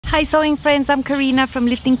Hi sewing friends, I'm Karina from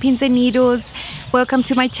Lifting Pins and Needles. Welcome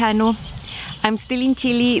to my channel. I'm still in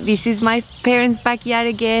Chile. This is my parents' backyard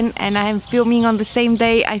again, and I am filming on the same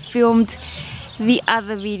day I filmed the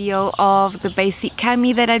other video of the basic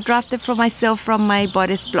cami that I drafted for myself from my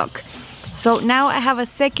bodice block. So now I have a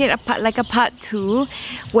second, like a part 2,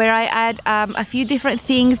 where I add a few different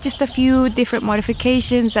things, just a few different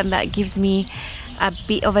modifications, and that gives me a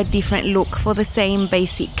bit of a different look for the same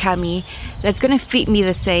basic cami that's gonna fit me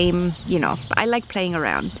the same, you know. I like playing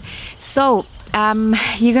around. So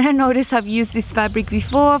you're gonna notice I've used this fabric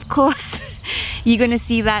before, of course. You're gonna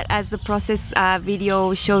see that as the process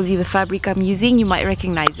video shows you the fabric I'm using. You might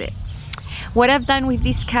recognize it. What I've done with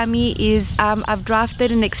this cami is I've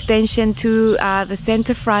drafted an extension to the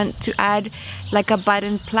center front to add like a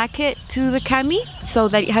button placket to the cami so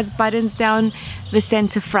that it has buttons down the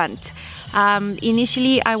center front.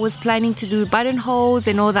 Initially I was planning to do buttonholes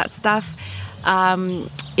and all that stuff.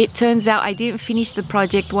 It turns out I didn't finish the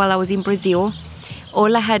project while I was in Brazil.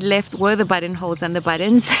 All I had left were the buttonholes and the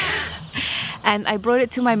buttons. And I brought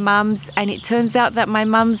it to my mum's, and it turns out that my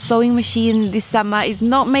mum's sewing machine this summer is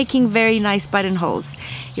not making very nice buttonholes.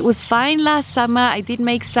 It was fine last summer, I did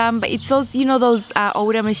make some, but it's those, you know, those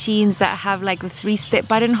older machines that have like the 3-step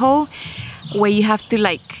buttonhole where you have to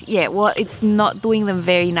like, yeah, well, it's not doing them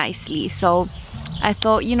very nicely. So I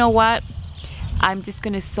thought, you know what, I'm just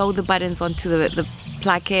gonna sew the buttons onto the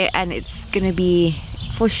placket, and it's gonna be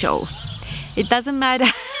for show. It doesn't matter.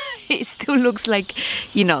 It still looks like,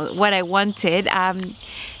 you know, what I wanted.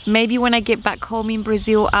 Maybe when I get back home in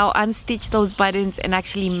Brazil, I'll unstitch those buttons and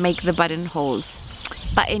actually make the buttonholes.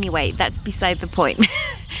 But anyway, that's beside the point.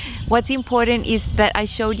 What's important is that I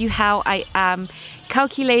showed you how I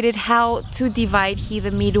calculated how to divide here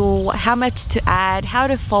the middle, how much to add, how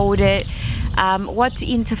to fold it, what to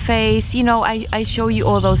interface. You know, I show you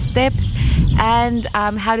all those steps, and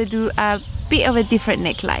how to do a bit of a different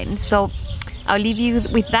neckline. So I'll leave you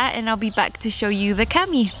with that, and I'll be back to show you the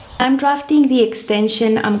cami. I'm drafting the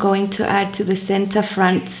extension I'm going to add to the center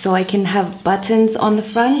front so I can have buttons on the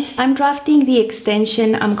front. I'm drafting the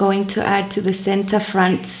extension I'm going to add to the center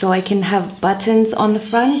front so I can have buttons on the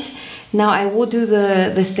front. Now I will do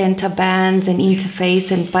the center bands and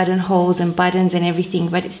interface and buttonholes and buttons and everything,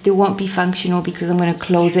 but it still won't be functional because I'm going to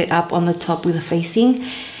close it up on the top with a facing.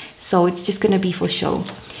 So it's just going to be for show.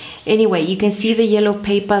 Anyway, you can see the yellow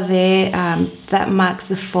paper there, that marks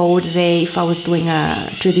the fold there if I was doing a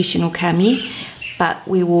traditional cami, but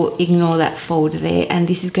we will ignore that fold there, and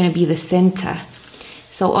this is going to be the center.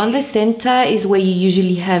 So on the center is where you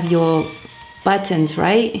usually have your buttons,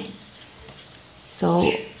 right?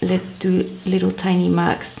 So let's do little tiny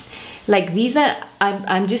marks. Like these are,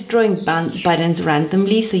 I'm just drawing buttons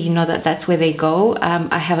randomly, so you know that that's where they go.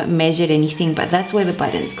 I haven't measured anything, but that's where the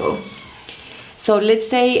buttons go. So let's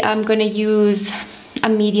say I'm gonna use a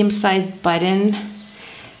medium-sized button.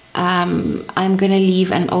 I'm gonna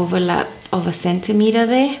leave an overlap of 1 centimeter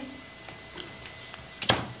there.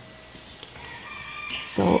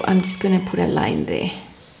 So I'm just gonna put a line there.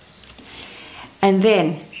 And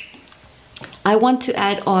then I want to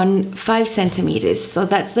add on 5 centimeters. So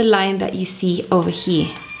that's the line that you see over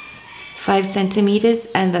here. 5 centimeters,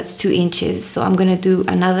 and that's 2 inches. So I'm gonna do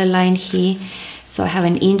another line here. So I have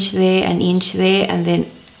an inch there, and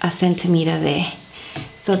then 1 centimeter there.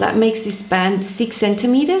 So that makes this band 6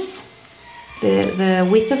 centimeters, the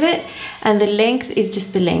width of it, and the length is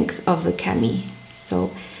just the length of the cami.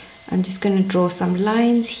 So I'm just going to draw some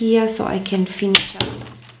lines here so I can finish up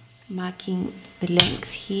marking the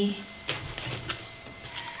length here.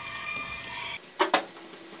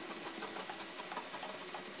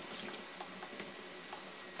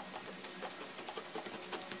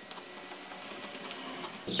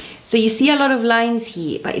 So you see a lot of lines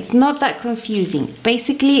here, but it's not that confusing.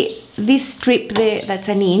 Basically, this strip there, that's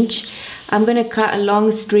 1 inch, I'm gonna cut a long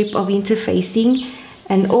strip of interfacing,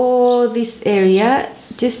 and all this area,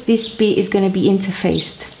 just this bit is gonna be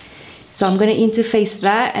interfaced. So I'm gonna interface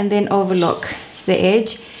that and then overlock the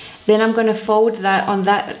edge. Then I'm gonna fold that on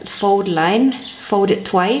that fold line, fold it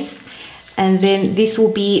twice, and then this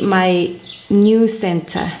will be my new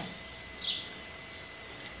center.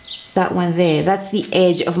 That one there, that's the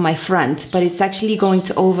edge of my front, but it's actually going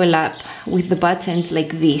to overlap with the buttons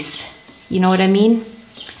like this. You know what I mean?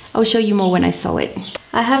 I'll show you more when I sew it.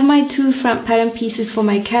 I have my 2 front pattern pieces for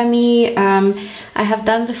my cami. I have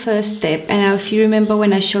done the first step, and if you remember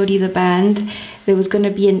when I showed you the band, there was going to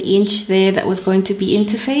be 1 inch there that was going to be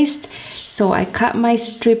interfaced. So I cut my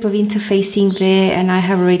strip of interfacing there, and I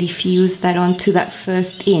have already fused that onto that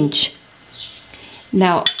first inch.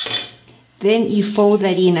 Now, then you fold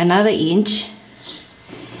that in another inch,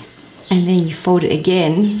 and then you fold it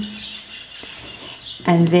again,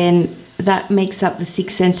 and then that makes up the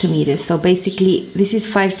 6 centimeters. So basically this is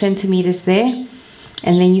 5 centimeters there,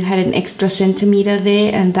 and then you had an extra centimeter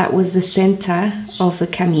there, and that was the center of the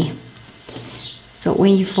cami. So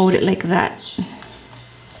when you fold it like that,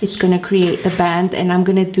 it's going to create the band, and I'm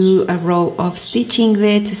going to do a row of stitching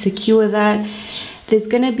there to secure that. There's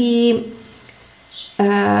going to be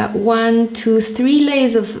 1, 2, 3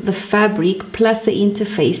 layers of the fabric plus the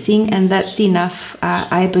interfacing, and that's enough,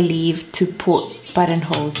 I believe, to put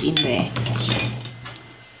buttonholes in there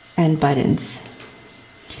and buttons.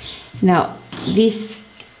 Now this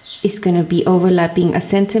is going to be overlapping a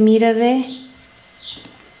centimeter there,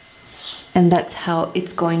 and that's how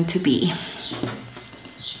it's going to be.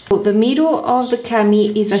 So the middle of the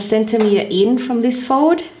cami is a centimeter in from this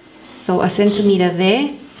fold, so a centimeter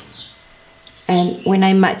there, and when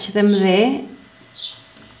I match them there,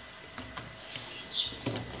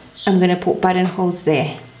 I'm going to put buttonholes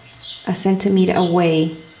there, a centimeter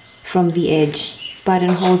away from the edge.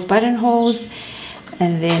 Buttonholes, buttonholes,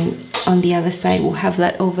 and then on the other side we'll have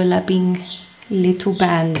that overlapping little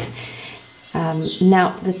band.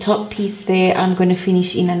 Now the top piece there, I'm going to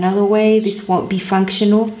finish in another way. This won't be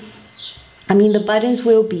functional. I mean, the buttons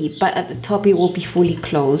will be, but at the top it will be fully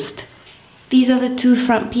closed. These are the 2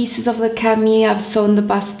 front pieces of the cami. I've sewn the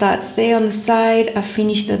bust darts there on the side. I've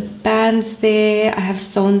finished the bands there. I have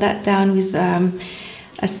sewn that down with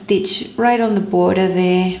a stitch right on the border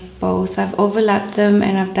there. Both I've overlapped them,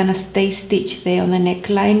 and I've done a stay stitch there on the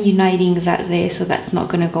neckline, uniting that there, so that's not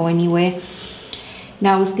going to go anywhere.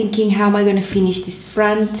 Now I was thinking, how am I going to finish this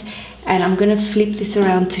front? And I'm going to flip this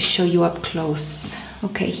around to show you up close.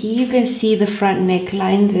 Okay, here you can see the front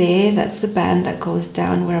neckline there. That's the band that goes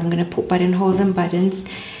down where I'm going to put buttonholes and buttons.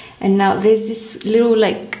 And now there's this little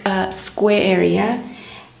like square area.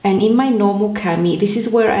 And in my normal cami, this is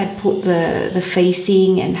where I'd put the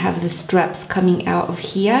facing and have the straps coming out of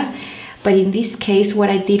here. But in this case, what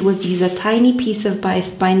I did was use a tiny piece of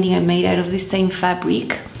bias binding I made out of the same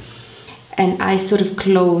fabric, and I sort of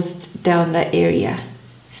closed down that area.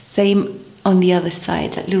 Same on the other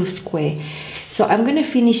side, that little square. So I'm going to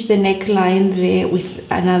finish the neckline there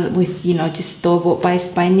with you know, just store-bought bias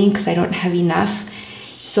binding, because I don't have enough.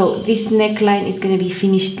 So this neckline is going to be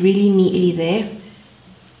finished really neatly there,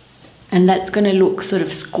 and that's going to look sort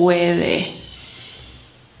of square there,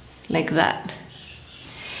 like that.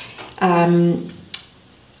 I'm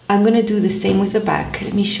going to do the same with the back.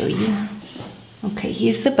 Let me show you. Okay,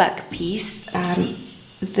 here's the back piece.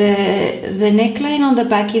 The neckline on the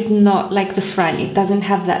back is not like the front. It doesn't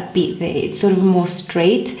have that bit there. It's sort of more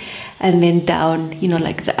straight and then down, you know,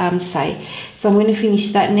 like the arm side. So I'm going to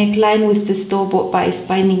finish that neckline with the store-bought bias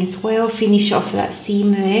binding as well. Finish off that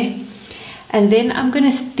seam there. And then I'm going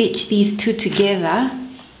to stitch these 2 together.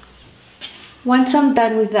 Once I'm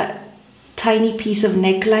done with that tiny piece of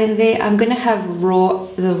neckline there, I'm going to have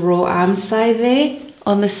the raw arm side there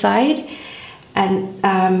on the side, and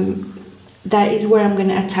that is where I'm going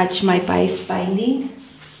to attach my bias binding.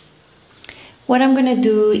 What I'm going to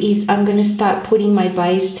do is I'm going to start putting my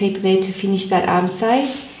bias tape there to finish that arm side,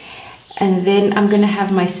 and then I'm going to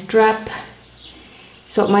have my strap.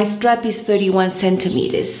 So my strap is 31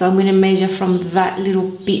 centimeters, so I'm going to measure from that little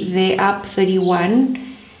bit there up 31,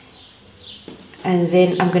 and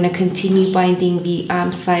then I'm going to continue binding the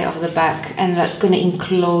arm side of the back, and that's going to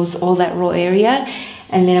enclose all that raw area.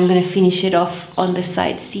 And then I'm going to finish it off on the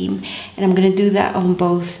side seam, and I'm going to do that on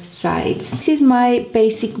both sides. This is my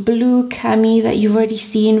basic blue cami that you've already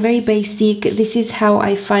seen, very basic. This is how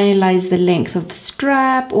I finalize the length of the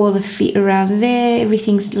strap, all the fit around there,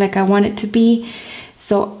 everything's like I want it to be.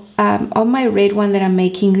 So on my red one that I'm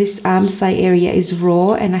making, this arm side area is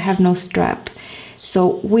raw and I have no strap.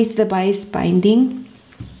 So with the bias binding,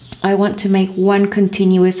 I want to make one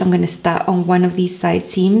continuous. I'm going to start on one of these side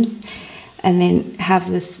seams, and then have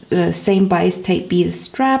the same bias tape be the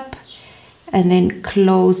strap, and then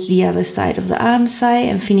close the other side of the arm side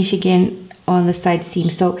and finish again on the side seam.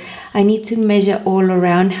 So I need to measure all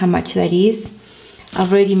around how much that is.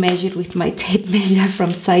 I've already measured with my tape measure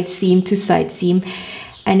from side seam to side seam,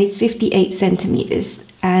 and it's 58 centimeters.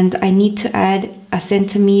 And I need to add a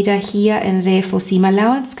centimeter here and there for seam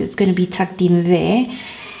allowance, because it's going to be tucked in there.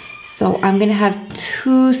 So I'm going to have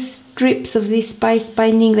 2 strips of this bias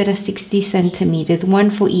binding that are 60 centimeters, one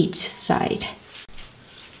for each side.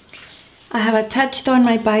 I have attached on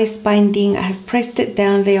my bias binding. I have pressed it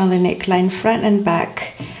down there on the neckline, front and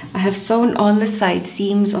back. I have sewn on the side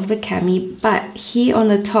seams of the cami, but here on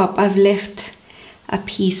the top I've left a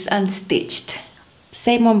piece unstitched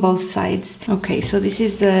same on both sides. Okay, so this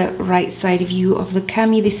is the right side view of the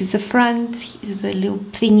cami. This is the front. This is the little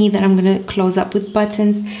thingy that I'm gonna close up with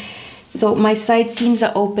buttons. So my side seams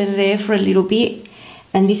are open there for a little bit,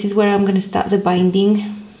 and this is where I'm gonna start the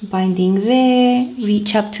binding. Binding there,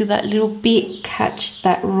 reach up to that little bit, catch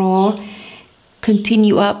that raw,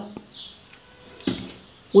 continue up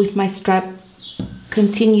with my strap,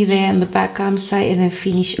 continue there on the back arm side, and then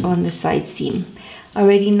finish on the side seam. I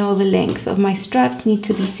already know the length of my straps need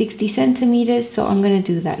to be 60 centimeters, so I'm gonna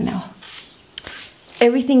do that now.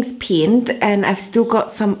 Everything's pinned and I've still got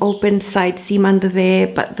some open side seam under there,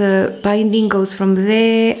 but the binding goes from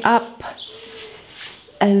there up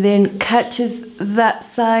and then catches that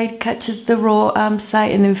side, catches the raw arm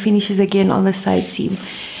side, and then finishes again on the side seam.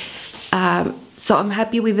 So I'm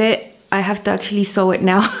happy with it. I have to actually sew it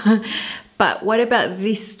now. But what about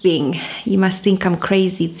this thing? You must think I'm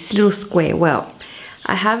crazy, this little square. Well,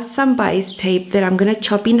 I have some bias tape that I'm gonna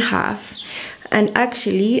chop in half, and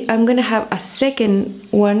actually I'm gonna have a second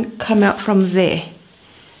one come out from there.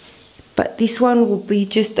 But this one will be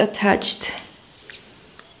just attached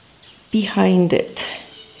behind it.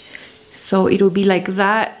 So it'll be like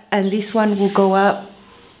that, and this one will go up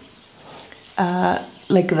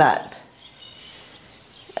like that.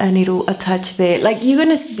 And it'll attach there. Like, you're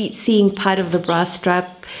gonna be seeing part of the bra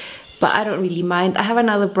strap, but I don't really mind. I have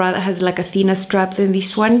another bra that has like a thinner strap than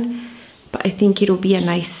this one, but I think it'll be a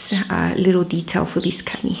nice little detail for this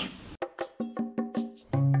cami.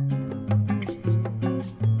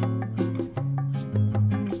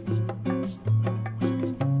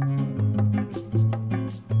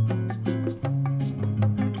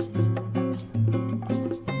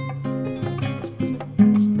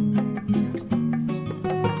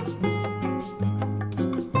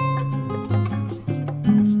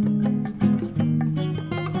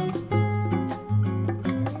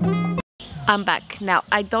 I'm back now.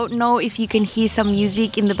 I don't know if you can hear some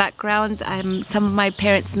music in the background. Some of my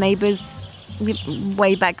parents' neighbors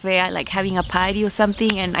way back there like having a party or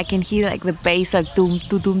something, and I can hear like the bass like doom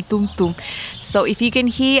doom doom doom doom. So if you can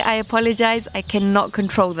hear, I apologize. I cannot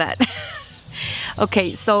control that.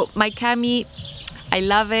 Okay, so my cami, I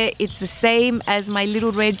love it. It's the same as my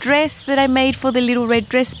little red dress that I made for the little red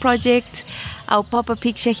dress project. I'll pop a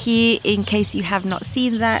picture here in case you have not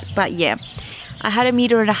seen that, but yeah. I had 1.5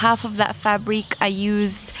 meters of that fabric. I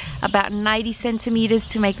used about 90 centimeters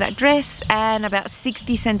to make that dress and about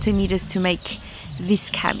 60 centimeters to make this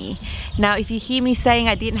cami. Now, if you hear me saying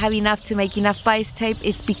I didn't have enough to make enough bias tape,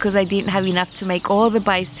 it's because I didn't have enough to make all the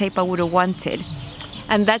bias tape I would have wanted.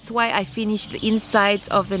 And that's why I finished the insides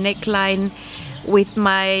of the neckline with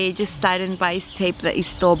my just satin bias tape that is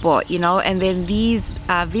store-bought, you know, and then these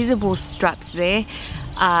visible straps there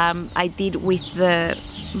I did with the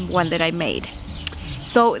one that I made.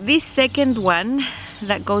 So this second one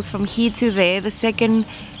that goes from here to there, the second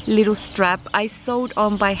little strap, I sewed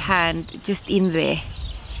on by hand just in there.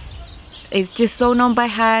 It's just sewn on by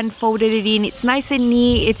hand, folded it in. It's nice and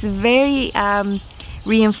neat. It's very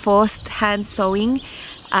reinforced hand sewing.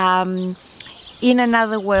 In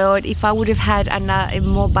another world, if I would have had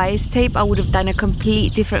more bias tape, I would have done a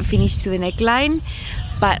complete different finish to the neckline,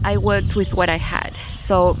 but I worked with what I had.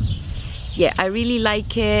 So yeah, I really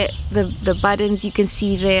like it. The buttons, you can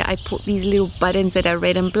see there, I put these little buttons that are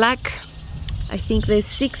red and black. I think there's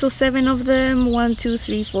 6 or 7 of them. 1, 2,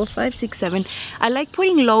 3, 4, 5, 6, 7. I like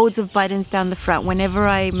putting loads of buttons down the front whenever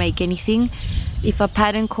I make anything. If a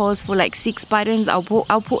pattern calls for like 6 buttons, I'll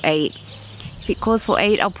put 8. If it calls for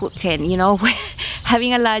 8, I'll put 10, you know.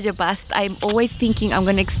 Having a larger bust, I'm always thinking I'm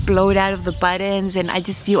gonna explode out of the buttons, and I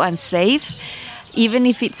just feel unsafe, even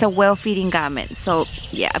if it's a well-fitting garment. So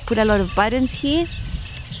yeah, I put a lot of buttons here,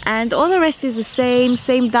 and all the rest is the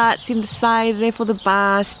same darts in the side there for the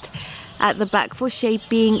bust, at the back for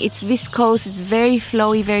shaping. It's viscose, it's very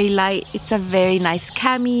flowy, very light. It's a very nice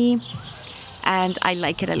cami, and I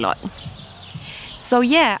like it a lot. So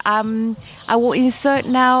yeah, I will insert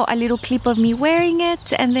now a little clip of me wearing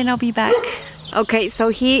it, and then I'll be back. Okay, so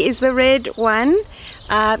here is the red one.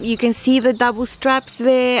 You can see the double straps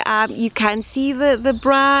there. You can see the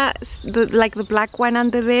bra, like the black one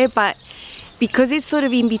under there, but because it's sort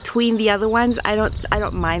of in between the other ones, I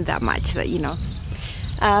don't mind that much. That, you know,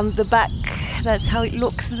 the back, that's how it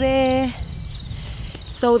looks there.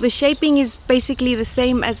 So the shaping is basically the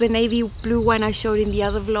same as the navy blue one I showed in the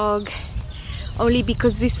other vlog, only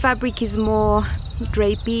because this fabric is more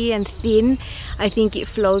drapey and thin. I think it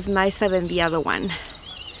flows nicer than the other one.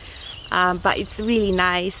 But it's really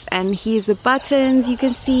nice. And here's the buttons, you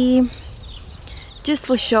can see, just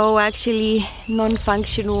for show, actually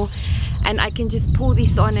non-functional, and I can just pull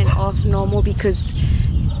this on and off normal because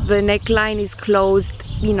the neckline is closed,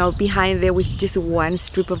 you know, behind there with just one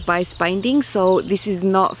strip of bias binding, so this is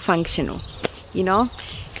not functional, you know.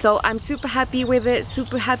 So I'm super happy with it,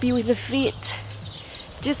 super happy with the fit,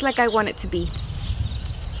 just like I want it to be.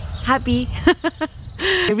 Happy.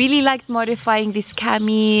 I really liked modifying this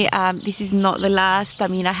cami. This is not the last. I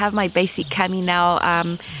mean, I have my basic cami now.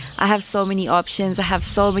 I have so many options, I have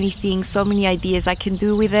so many things, so many ideas I can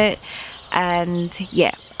do with it. And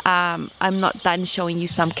yeah, I'm not done showing you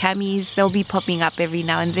some camis. They'll be popping up every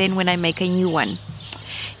now and then when I make a new one.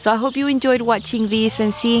 So I hope you enjoyed watching this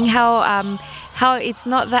and seeing how it's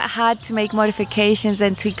not that hard to make modifications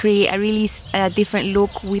and to create a really different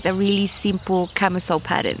look with a really simple camisole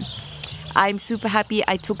pattern. I'm super happy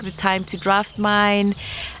I took the time to draft mine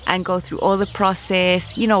and go through all the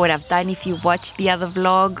process. You know what I've done if you watched the other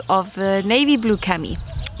vlog of the navy blue cami.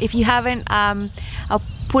 If you haven't, I'll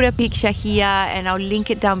put a picture here and I'll link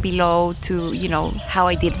it down below to, you know, how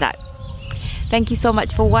I did that. Thank you so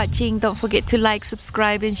much for watching. Don't forget to like,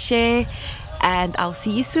 subscribe and share, and I'll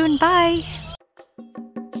see you soon. Bye.